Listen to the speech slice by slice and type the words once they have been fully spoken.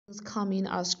coming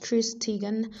as Chris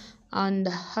Teigen and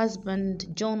husband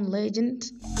John Legend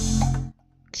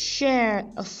share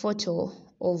a photo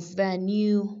of their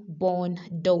newborn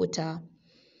daughter.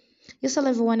 Yes, hello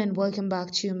everyone, and welcome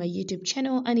back to my YouTube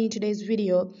channel. And in today's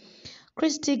video,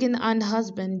 Chris Teigen and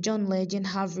husband John Legend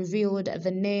have revealed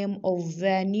the name of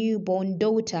their newborn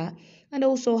daughter and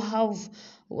also have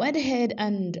went ahead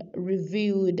and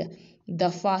revealed the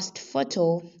first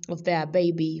photo of their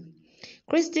baby.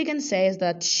 Chris Teigen says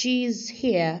that she's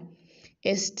here,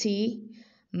 St.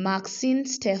 Maxine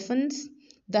Stephens.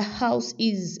 The house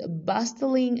is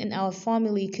bustling and our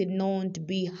family could not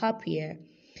be happier.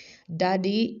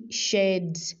 Daddy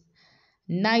sheds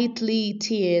nightly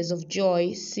tears of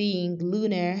joy seeing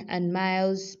Lunar and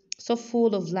Miles so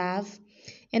full of love.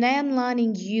 And I am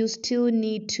learning you still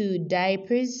need two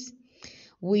diapers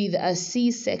with a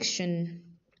C-section.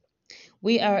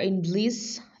 We are in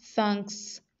bliss.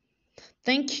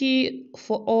 Thank you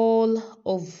for all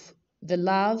of the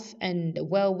love and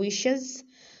well wishes.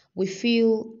 We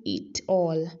feel it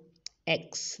all.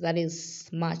 X, that is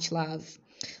much love.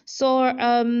 So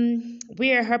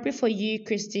we are happy for you,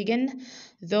 Chris Teigen.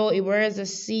 Though it was a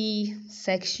C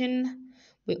section,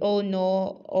 we all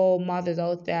know all mothers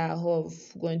out there who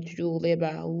have gone through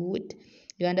laborhood.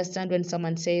 You understand when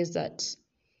someone says that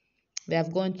they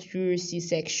have gone through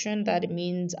C-section, that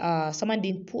means someone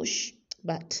didn't push,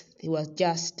 but it was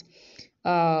just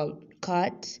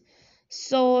cut.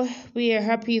 So we are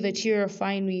happy that you're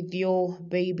fine with your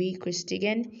baby, Chris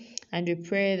Teigen, and we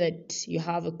pray that you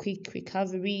have a quick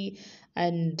recovery,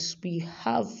 and we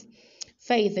have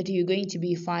faith that you're going to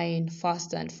be fine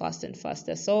faster and faster and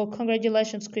faster. So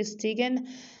congratulations, Chris Teigen,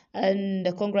 and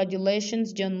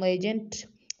congratulations, John Legend,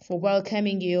 for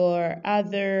welcoming your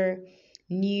other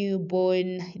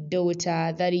newborn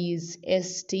daughter, that is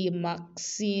St.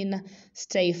 Maxine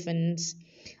Stephens.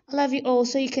 I love you all.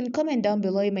 So you can comment down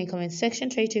below in my comment section.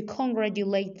 Try to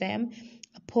congratulate them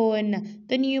upon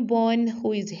the newborn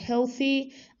who is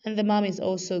healthy, and the mom is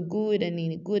also good and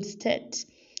in a good state.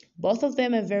 Both of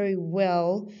them are very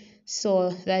well. So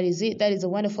that is it. That is a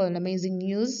wonderful and amazing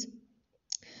news.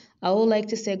 I would like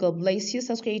to say God bless you.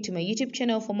 Subscribe to my YouTube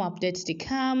channel for more updates to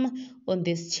come on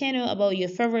this channel about your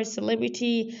favorite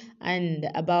celebrity and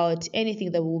about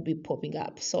anything that will be popping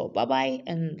up. So bye bye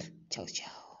and ciao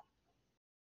ciao.